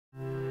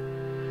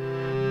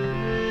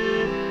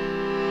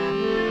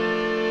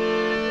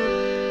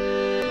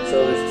So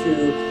there's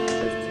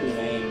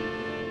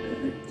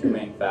two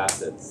main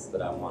facets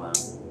that I want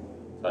to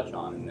touch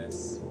on in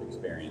this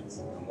experience.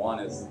 And one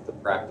is the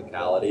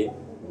practicality,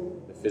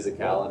 the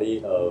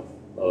physicality of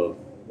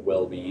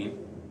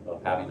well-being,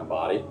 of having a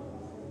body.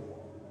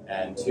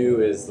 And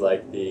two is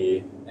like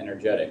the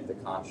energetic, the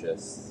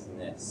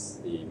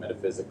consciousness, the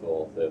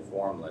metaphysical, the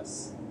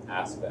formless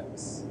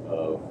aspects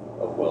of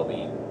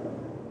well-being.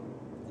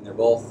 And they're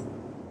both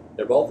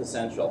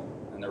essential.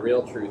 And the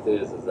real truth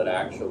is that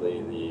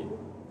actually the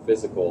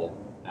physical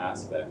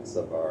aspects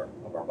of our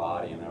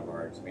body and of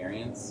our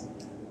experience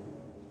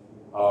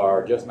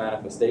are just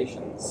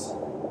manifestations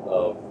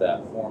of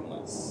that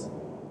formless,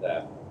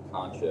 that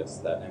conscious,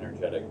 that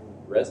energetic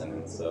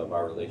resonance of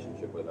our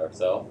relationship with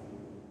ourselves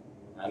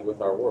and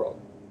with our world.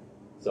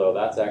 So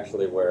that's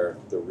actually where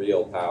the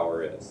real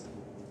power is.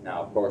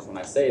 Now, of course, when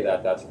I say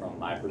that, that's from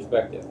my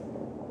perspective.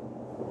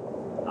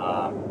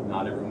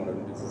 Not everyone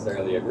would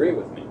necessarily agree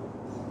with me,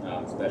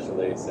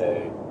 especially,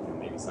 say,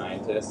 maybe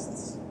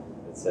scientists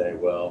that say,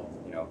 well,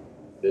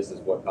 this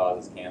is what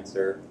causes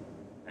cancer,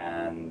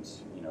 and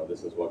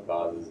this is what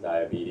causes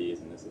diabetes,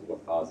 and this is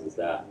what causes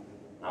that.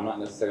 I'm not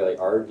necessarily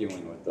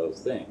arguing with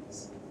those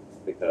things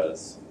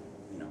because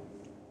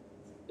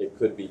it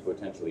could be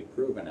potentially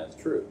proven as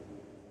true.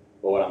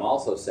 But what I'm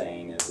also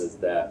saying is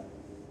that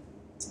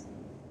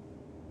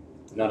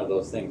none of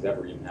those things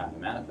ever even have to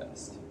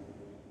manifest.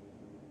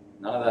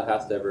 None of that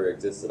has to ever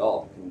exist at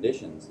all. The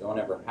conditions don't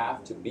ever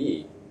have to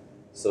be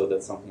so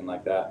that something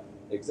like that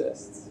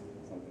exists,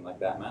 something like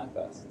that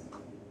manifests.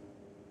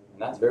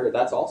 And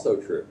that's also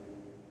true.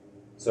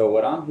 So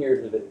what I'm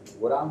here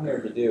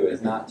to do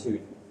is not to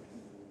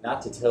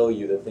tell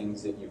you the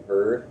things that you've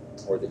heard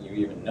or that you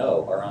even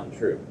know are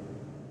untrue.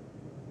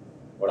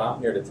 What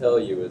I'm here to tell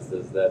you is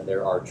that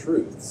there are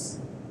truths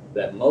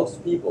that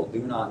most people do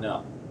not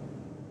know.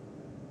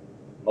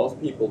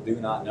 Most people do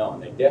not know,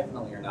 and they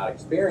definitely are not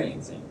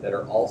experiencing, that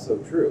are also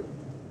true.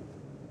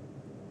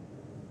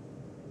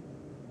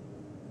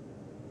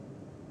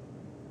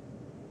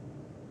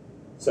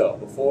 So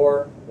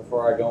before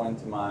I go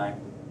into my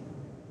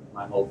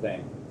whole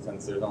thing,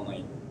 since there's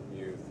only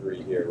you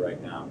three here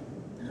right now.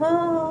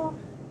 Oh,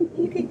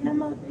 you can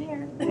come up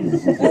here. I'm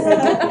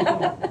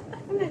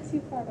not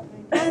too far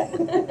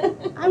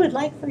behind. I would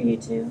like for you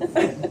to.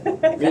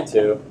 Me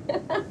too.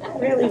 I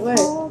really would.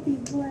 Oh, be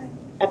blessed.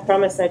 I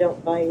promise I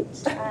don't bite.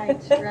 I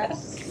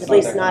trust. At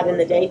least not in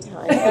the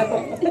daytime.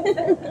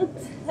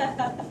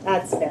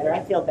 That's better.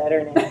 I feel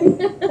better now.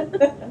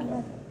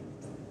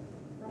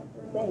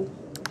 Thank you.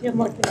 I feel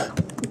more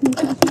connected.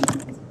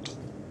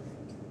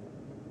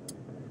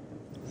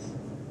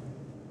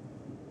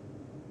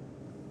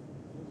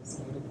 Just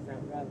go to the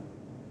front row.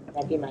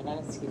 That'd be my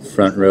last.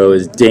 Front row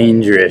is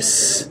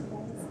dangerous.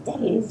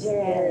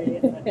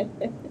 Dangerous. I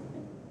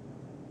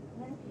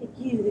pick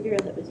you, the girl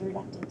that was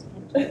reluctant to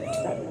come to the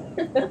front row.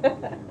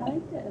 I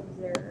like to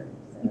observe.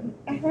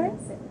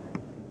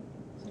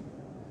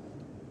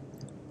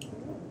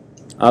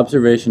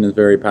 Observation is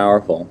very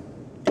powerful,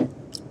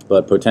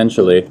 but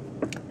potentially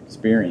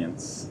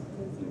experience,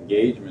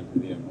 engagement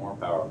is even more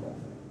powerful.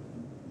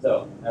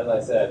 So, as I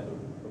said,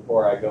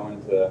 before I go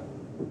into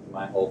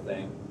my whole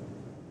thing,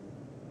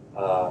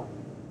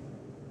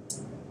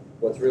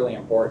 what's really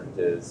important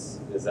is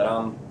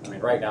that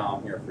right now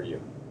I'm here for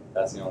you.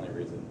 That's the only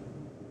reason.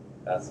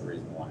 That's the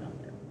reason why I'm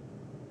here.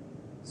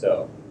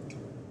 So,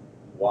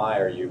 why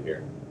are you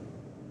here?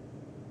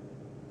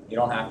 You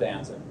don't have to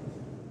answer.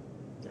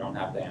 You don't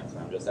have to answer.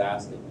 I'm just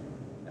asking you.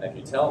 And if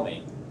you tell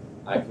me,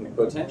 I can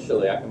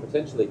potentially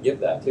give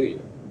that to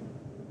you.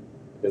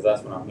 Because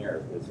that's what I'm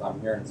here. I'm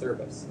here in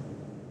service.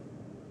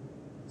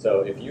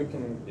 So if you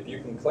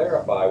can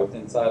clarify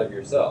within inside of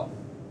yourself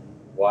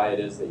why it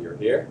is that you're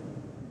here,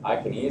 I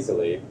can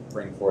easily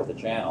bring forth a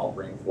channel,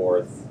 bring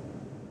forth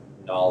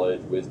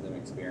knowledge, wisdom,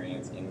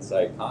 experience,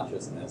 insight,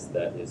 consciousness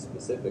that is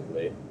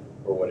specifically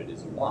for what it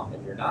is you want.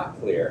 If you're not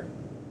clear,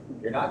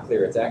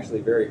 it's actually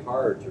very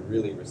hard to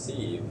really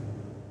receive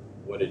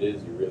what it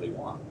is you really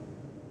want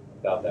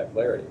without that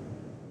clarity.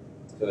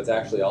 So it's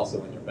actually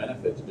also in your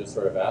benefit to just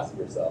sort of ask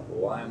yourself,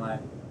 well, why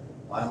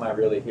am I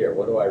really here?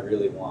 What do I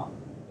really want?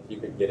 If you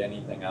could get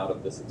anything out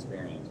of this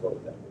experience, what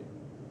would that be?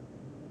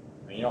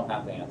 I mean, you don't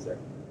have to answer,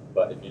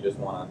 but if you just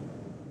want to,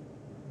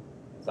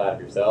 inside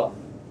of yourself,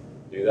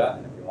 do that.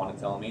 And if you want to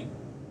tell me,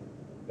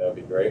 that would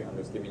be great. I'm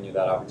just giving you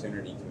that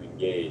opportunity to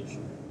engage,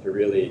 to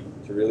really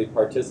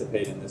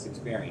participate in this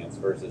experience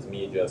versus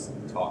me just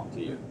talk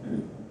to you,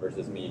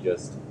 versus me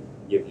just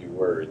give you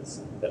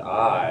words that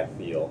I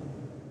feel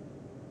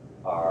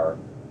are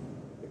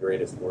the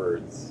greatest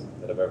words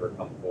that have ever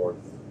come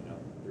forth,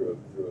 through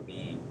a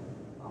being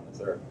on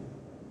this earth.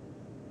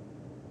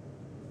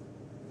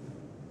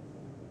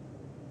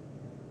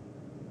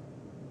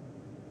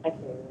 I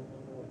can't even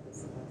remember what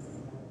this was.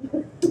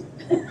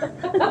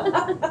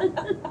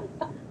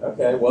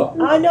 Okay, well.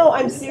 Oh no,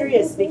 I'm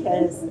serious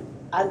because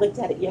I looked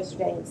at it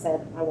yesterday and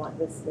said I want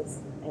this,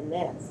 and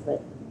this,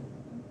 but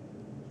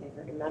I can't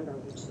even remember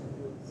which it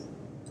was.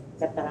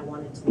 Except that I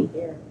wanted to be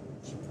here.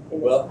 in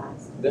this Well,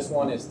 class. this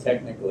one is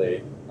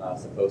technically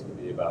supposed to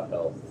be about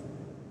health,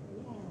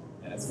 Yeah.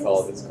 and it's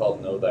 6.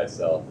 called Know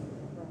Thyself.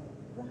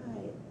 Right.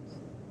 Yeah.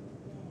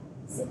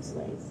 6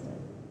 ways to.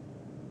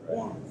 Right?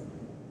 Yeah.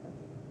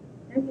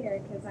 I'm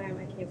here because I am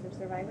a cancer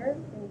survivor,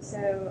 and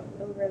so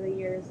over the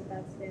years that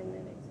that's been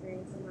an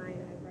experience of mine,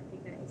 I've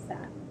recognized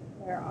that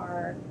there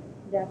are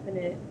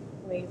definite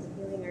ways of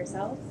healing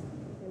ourselves,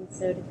 and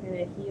so to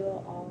kind of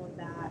heal all of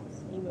that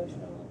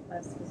emotional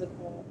plus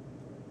physical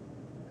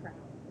crap,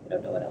 I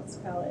don't know what else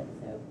to call it,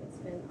 so it's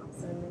been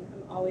awesome, and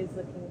I'm always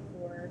looking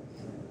for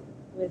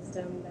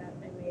wisdom that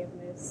I may have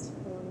missed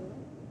along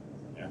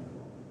the way.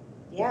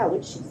 Yeah,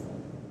 which she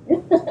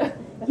said.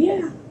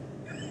 Yeah.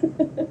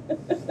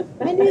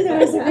 I knew there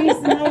was a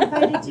reason I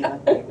invited you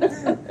up here.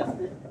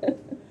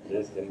 It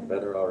is getting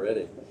better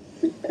already.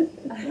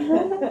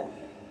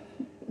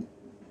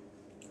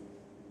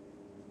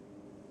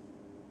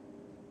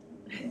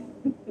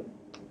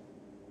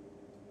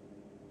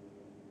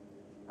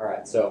 All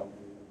right, so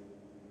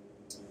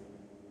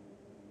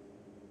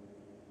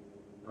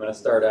I'm going to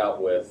start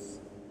out with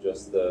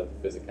just the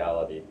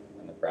physicality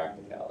and the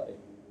practicality,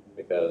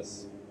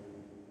 because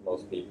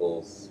most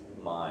people's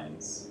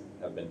minds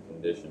have been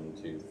conditioned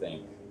to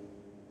think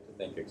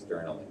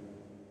externally,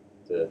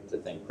 to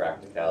think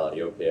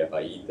practicality. Okay, if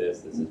I eat this,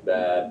 this is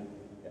bad.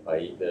 If I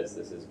eat this,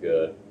 this is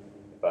good.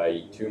 If I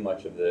eat too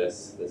much of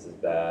this, this is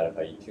bad. If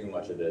I eat too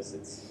much of this,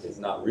 it's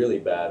not really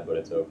bad, but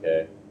it's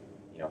okay.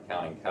 You know,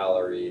 counting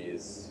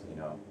calories, you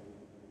know,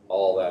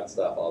 all that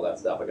stuff.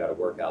 I got to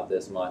work out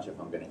this much if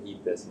I'm going to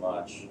eat this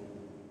much.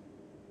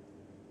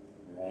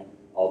 Right?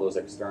 All those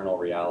external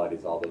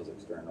realities.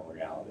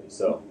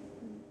 So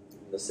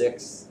the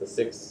six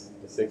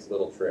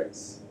little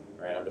tricks.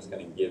 Right? I'm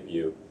going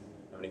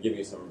to give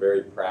you some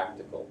very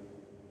practical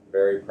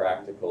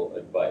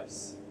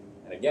advice.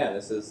 And again,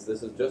 this is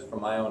just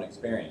from my own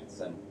experience,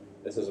 and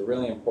this is a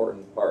really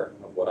important part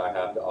of what I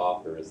have to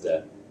offer, is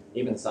that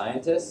even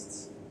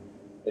scientists,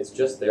 it's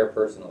just their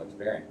personal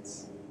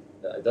experience.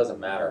 It doesn't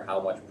matter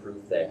how much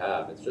proof they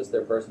have, it's just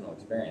their personal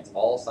experience.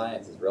 All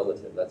science is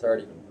relative. That's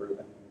already been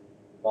proven.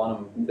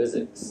 Quantum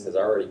physics has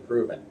already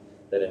proven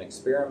that an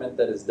experiment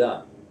that is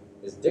done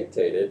is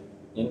dictated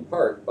in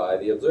part by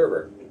the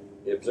observer.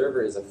 The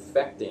observer is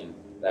affecting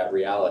that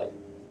reality.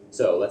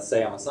 So let's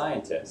say I'm a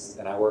scientist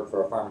and I work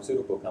for a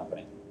pharmaceutical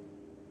company.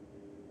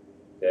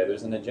 Okay,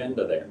 there's an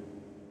agenda there.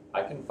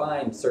 I can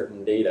find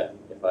certain data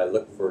if I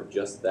look for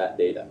just that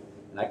data.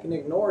 And I can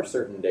ignore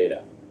certain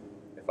data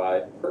if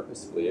I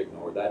purposefully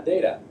ignore that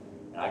data.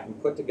 And I can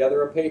put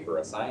together a paper,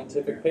 a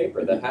scientific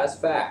paper that has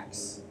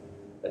facts,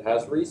 that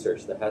has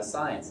research, that has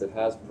science, that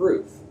has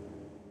proof.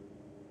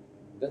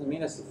 It doesn't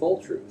mean it's the full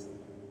truth.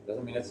 It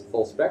doesn't mean it's the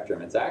full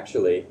spectrum. It's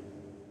actually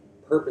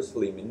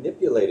purposefully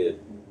manipulated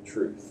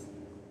truth.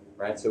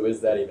 Right? So is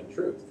that even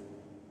truth?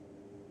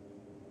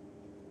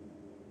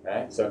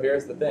 Right? So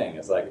here's the thing.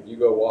 It's like if you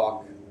go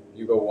walk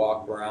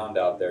around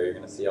out there, you're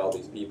going to see all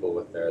these people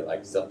with their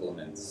like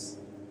supplements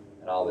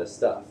and all this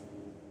stuff.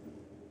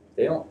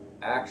 They don't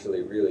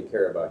actually really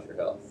care about your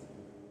health.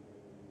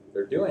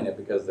 They're doing it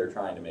because they're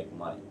trying to make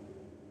money.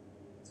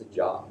 It's a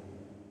job.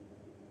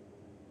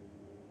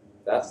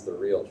 That's the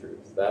real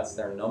truth. That's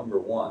their number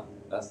one.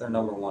 That's their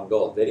number one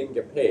goal. If they didn't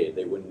get paid,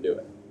 they wouldn't do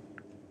it.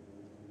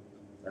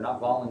 They're not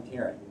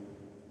volunteering.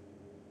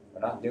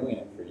 They're not doing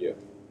it for you.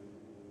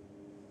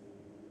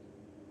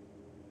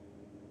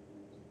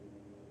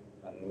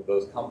 And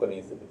those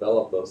companies that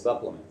develop those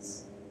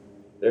supplements,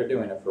 they're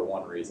doing it for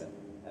one reason,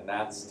 and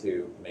that's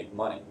to make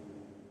money.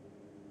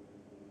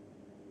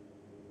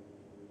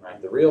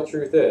 Right? The real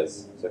truth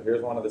is, so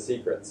here's one of the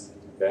secrets,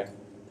 okay,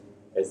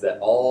 is that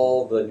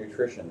all the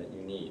nutrition that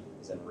you need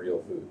is in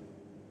real food.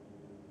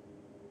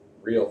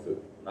 Real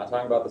food. I'm not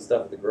talking about the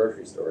stuff at the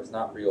grocery store. It's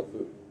not real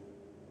food.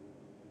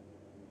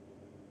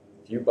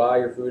 If you buy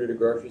your food at a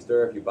grocery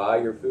store, if you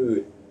buy your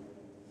food,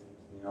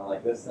 you know,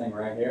 like this thing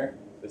right here,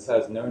 this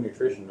has no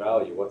nutrition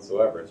value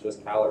whatsoever. It's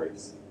just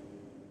calories.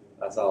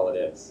 That's all it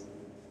is.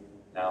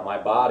 Now, my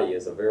body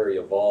is a very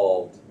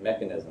evolved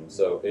mechanism,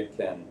 so it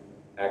can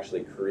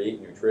actually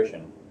create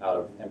nutrition out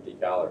of empty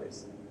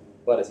calories.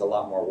 But it's a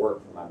lot more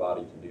work for my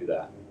body to do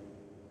that.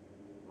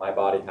 My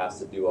body has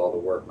to do all the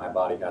work. My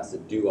body has to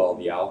do all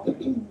the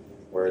alchemy.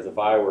 Whereas if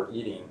I were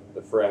eating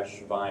the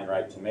fresh,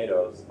 vine-ripe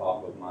tomatoes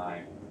off of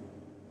my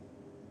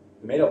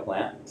tomato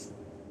plant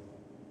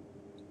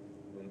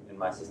in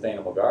my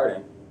sustainable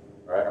garden,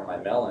 right, or my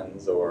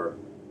melons, or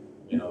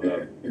you know,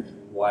 the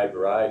wide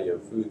variety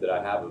of food that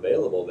I have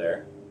available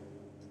there,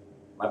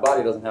 my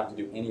body doesn't have to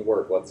do any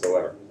work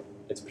whatsoever.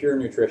 It's pure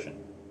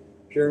nutrition.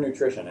 Pure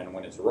nutrition, and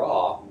when it's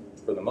raw,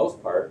 for the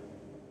most part,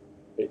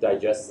 it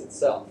digests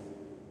itself.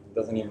 It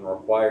doesn't even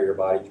require your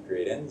body to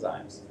create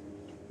enzymes.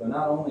 So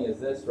not only is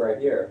this right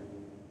here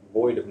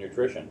void of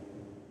nutrition,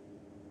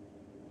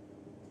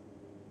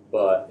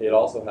 but it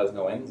also has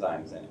no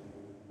enzymes in it.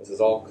 This is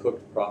all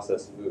cooked,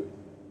 processed food.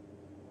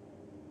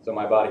 So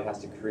my body has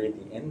to create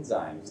the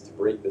enzymes to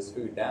break this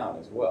food down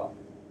as well.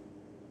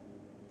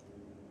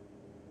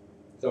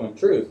 So in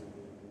truth,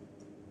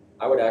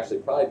 I would actually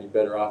probably be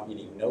better off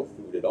eating no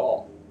food at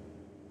all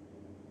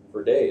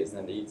for days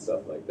than to eat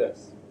stuff like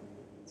this.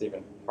 It's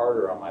even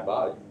harder on my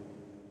body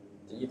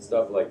to eat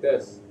stuff like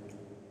this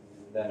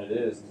than it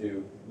is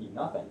to eat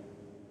nothing.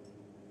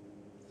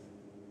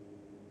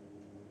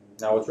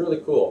 Now, what's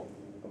really cool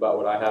about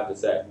what I have to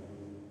say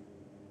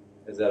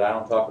is that I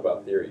don't talk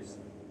about theories.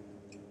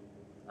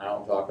 I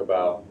don't talk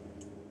about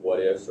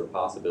what ifs or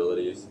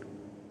possibilities.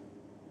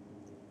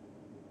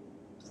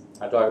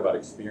 I talk about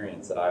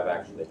experience that I've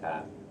actually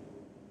had.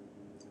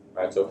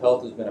 Right, so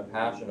health has been a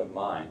passion of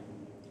mine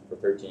for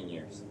 13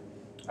 years.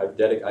 I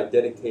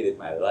dedicated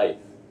my life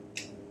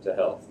to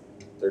health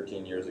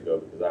 13 years ago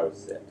because I was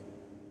sick,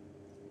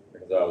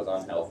 because I was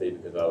unhealthy,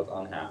 because I was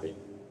unhappy.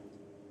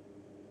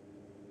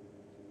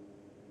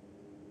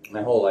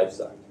 My whole life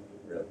sucked,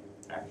 really,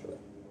 actually.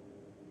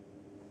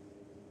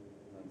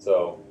 And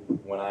so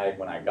when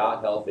I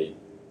got healthy,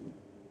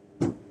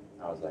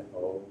 I was like,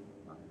 oh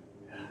my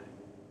God,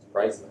 it's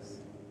priceless.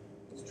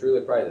 It's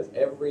truly priceless.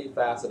 Every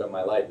facet of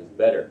my life is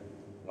better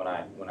when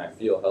I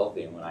feel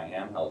healthy and when I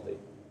am healthy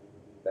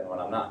than when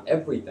I'm not.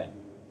 Everything.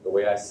 The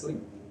way I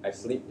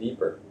sleep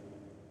deeper.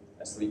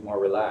 I sleep more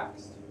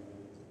relaxed.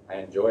 I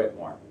enjoy it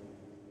more.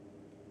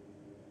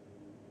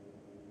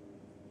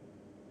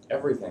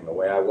 Everything, the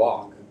way I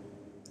walk.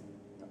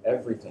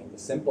 Everything, the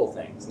simple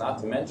things, not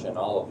to mention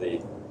all of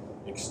the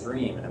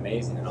extreme and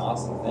amazing and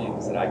awesome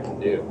things that I can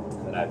do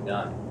and that I've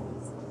done.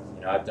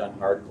 You know, I've done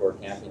hardcore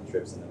camping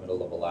trips in the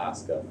middle of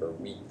Alaska for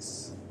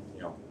weeks,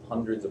 you know,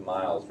 hundreds of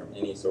miles from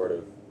any sort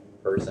of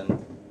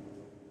person,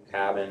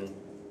 cabin,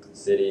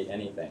 city,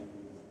 anything.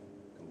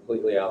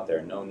 Completely out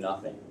there, know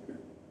nothing.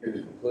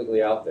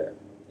 Completely out there,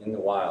 in the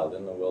wild,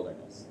 in the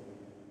wilderness.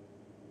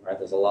 Right?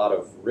 There's a lot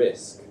of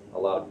risk, a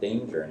lot of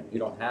danger, and if you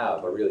don't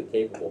have a really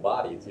capable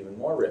body, it's even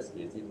more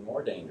risky, it's even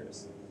more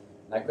dangerous.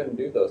 And I couldn't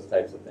do those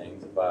types of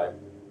things if I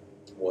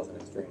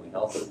wasn't extremely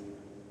healthy.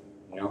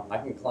 You know, I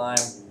can climb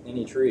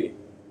any tree,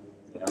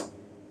 you know,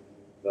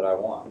 that I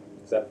want,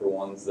 except for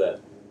ones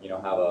that, you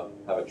know,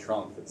 have a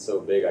trunk that's so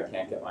big I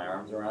can't get my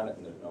arms around it,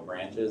 and there's no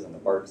branches, and the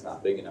bark's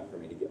not big enough for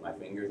me to get my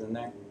fingers in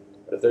there.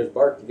 But if there's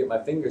bark to get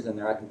my fingers in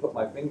there, I can put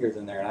my fingers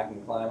in there and I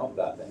can climb up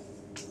that thing.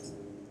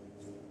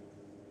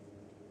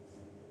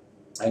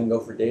 I can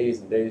go for days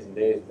and days and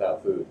days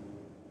without food.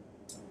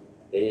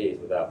 Days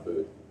without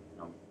food. You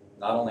know,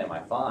 not only am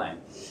I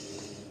fine,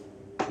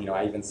 you know,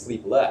 I even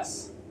sleep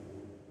less,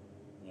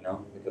 you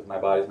know, because my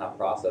body's not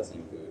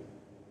processing food.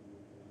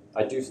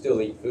 I do still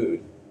eat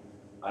food.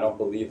 I don't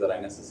believe that I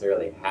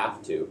necessarily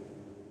have to,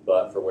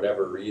 but for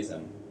whatever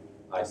reason,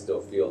 I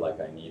still feel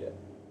like I need it.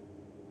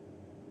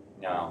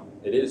 Now,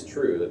 it is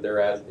true that there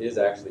is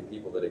actually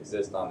people that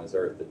exist on this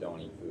earth that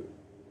don't eat food.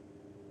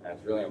 And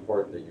it's really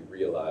important that you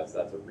realize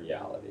that's a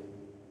reality.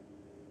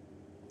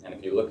 And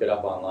if you look it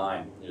up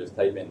online, you just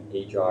type in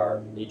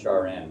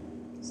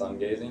HRN, sun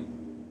gazing,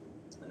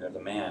 and there's a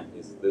man,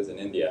 he lives in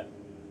India.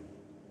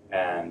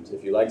 And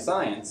if you like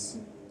science,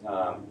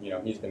 you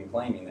know, he's been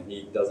claiming that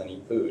he doesn't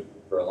eat food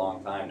for a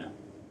long time now.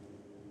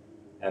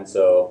 And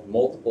so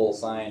multiple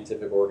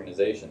scientific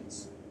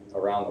organizations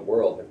around the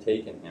world have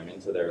taken him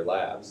into their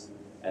labs,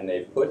 and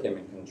they've put him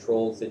in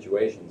controlled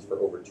situations for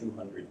over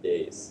 200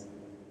 days.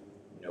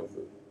 No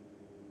food.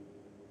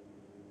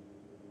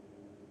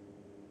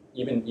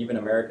 Even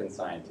American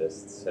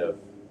scientists have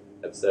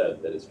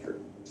said that it's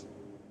true.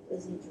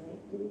 Does he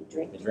drink? Did he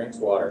drink? He drinks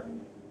water.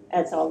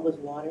 That's all with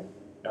water?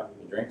 Yeah,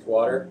 he drinks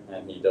water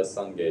and he does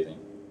sun gazing,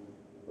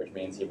 which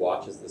means he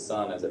watches the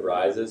sun as it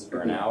rises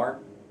for an hour,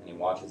 and he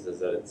watches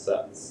as it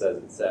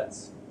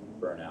sets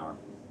for an hour.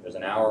 There's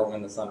an hour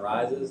when the sun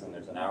rises, and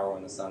there's an hour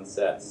when the sun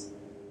sets.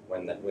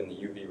 When the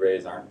UV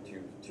rays aren't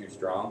too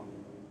strong,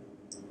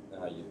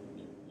 you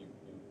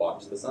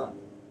watch the sun.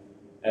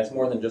 And it's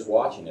more than just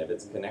watching it,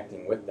 it's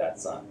connecting with that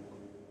sun.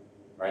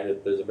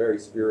 Right? There's a very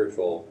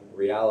spiritual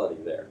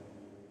reality there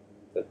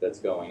that's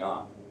going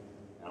on.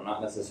 And I'm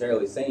not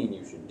necessarily saying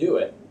you should do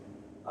it.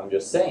 I'm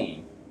just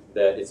saying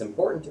that it's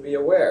important to be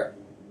aware,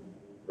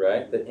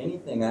 right? That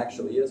anything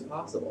actually is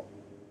possible.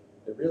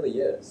 It really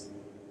is.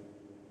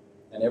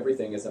 And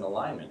everything is in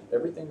alignment.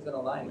 Everything's in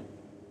alignment.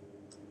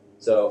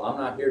 So I'm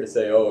not here to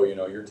say, oh, you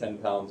know, you're 10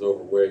 pounds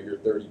overweight, you're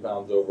 30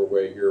 pounds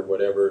overweight, you're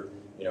whatever,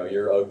 you know,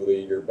 you're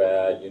ugly, you're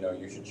bad, you know,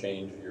 you should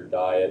change your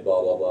diet,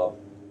 blah, blah, blah.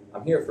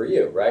 I'm here for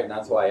you, right? And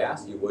that's why I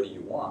asked you, what do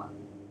you want?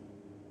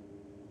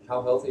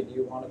 How healthy do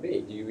you want to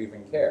be? Do you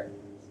even care?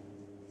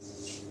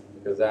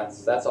 Because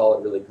that's all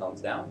it really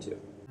comes down to.